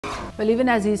Well, even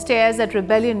as he stares at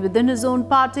rebellion within his own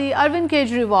party, Arvind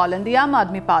Kejriwal and the Aam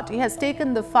Aadmi Party has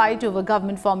taken the fight over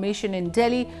government formation in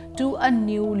Delhi to a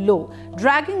new low.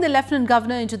 Dragging the Lieutenant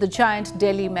Governor into the giant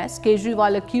Delhi mess,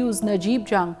 Kejriwal accused Najib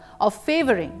Jung of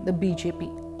favouring the BJP.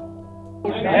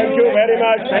 Thank you very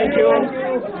much. Thank you.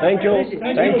 Thank you.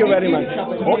 Thank you very much.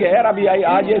 Okay, यार अभी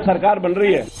आज ये सरकार बन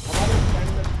रही है.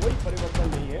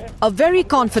 A very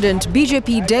confident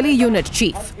BJP Delhi unit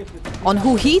chief on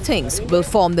who he thinks will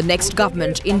form the next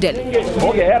government in Delhi.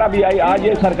 Okay, यार अभी आज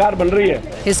ये सरकार बन रही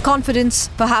है. His confidence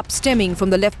perhaps stemming from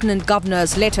the Lieutenant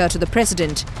Governor's letter to the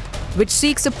President, which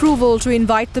seeks approval to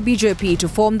invite the BJP to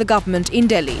form the government in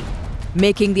Delhi,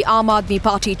 making the Aam Aadmi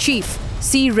Party chief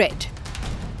see red.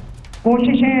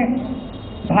 कोशिशें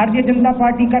Bharatiya Janata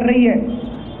party कर रही है,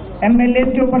 MLA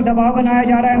के ऊपर दबाव बनाया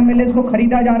जा रहा है, एमएलए को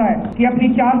खरीदा जा रहा है कि अपनी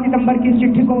 4 सितंबर की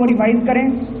चिट्ठी को वो रिवाइज करें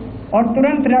और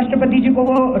तुरंत राष्ट्रपति जी को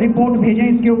वो रिपोर्ट भेजें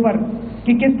इसके ऊपर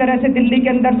कि किस तरह से दिल्ली के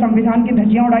अंदर संविधान की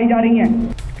धज्जियां उड़ाई जा रही हैं.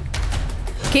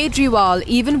 Kejriwal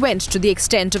even went to the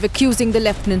extent of accusing the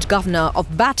Lieutenant Governor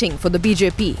of batting for the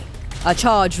BJP, a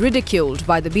charge ridiculed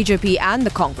by the BJP and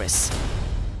the Congress.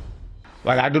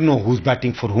 Well, I don't know who's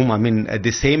batting for whom. I mean,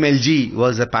 the same LG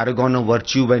was a paragon of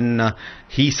virtue when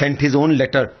he sent his own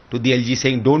letter to the LG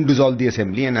saying don't dissolve the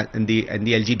assembly, and the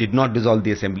LG did not dissolve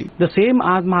the assembly. The same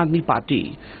Aam Aadmi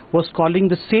Party was calling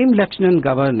the same Lieutenant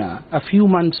Governor a few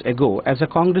months ago as a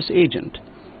Congress agent,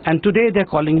 and today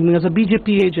they're calling him as a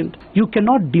BJP agent. You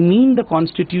cannot demean the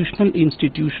constitutional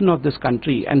institution of this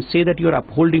country and say that you're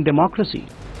upholding democracy.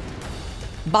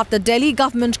 But the Delhi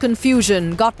government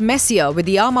confusion got messier with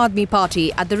the Aam Aadmi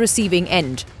Party at the receiving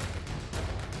end,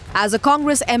 as a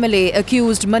Congress MLA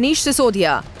accused Manish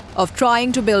Sisodia of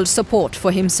trying to build support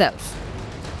for himself.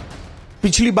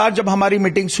 पिछली बार जब हमारी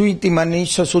meeting हुई थी,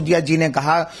 मनीष सिसोदिया जी ने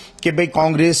कहा कि भाई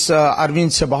कांग्रेस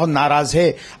अरविंद से बहुत नाराज है,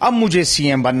 अब मुझे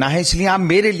सीएम बनना है, इसलिए आप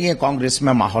मेरे लिए कांग्रेस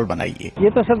में माहौल बनाइए. ये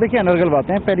तो सर देखिए अनर्गल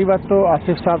बातें हैं. पहली बात तो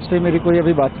आसिफ साहब से मेरी कोई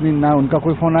अभी बात नहीं, ना उनका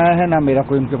कोई फोन आया है, ना मेरा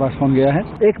कोई उनके पास फोन गया है.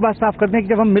 एक बात साफ कर दें कि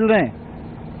जब हम मिल रहे हैं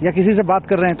या किसी से बात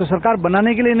कर रहे हैं तो सरकार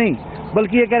बनाने के लिए नहीं,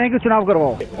 बल्कि ये कह रहे हैं कि चुनाव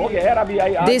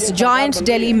करवाओ. This giant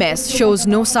Delhi mess shows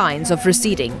no signs of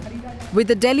receding, with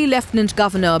the Delhi Lieutenant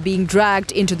Governor being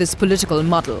dragged into this political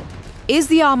muddle. Is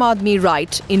the Aam Aadmi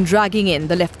right in dragging in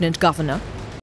the Lieutenant Governor?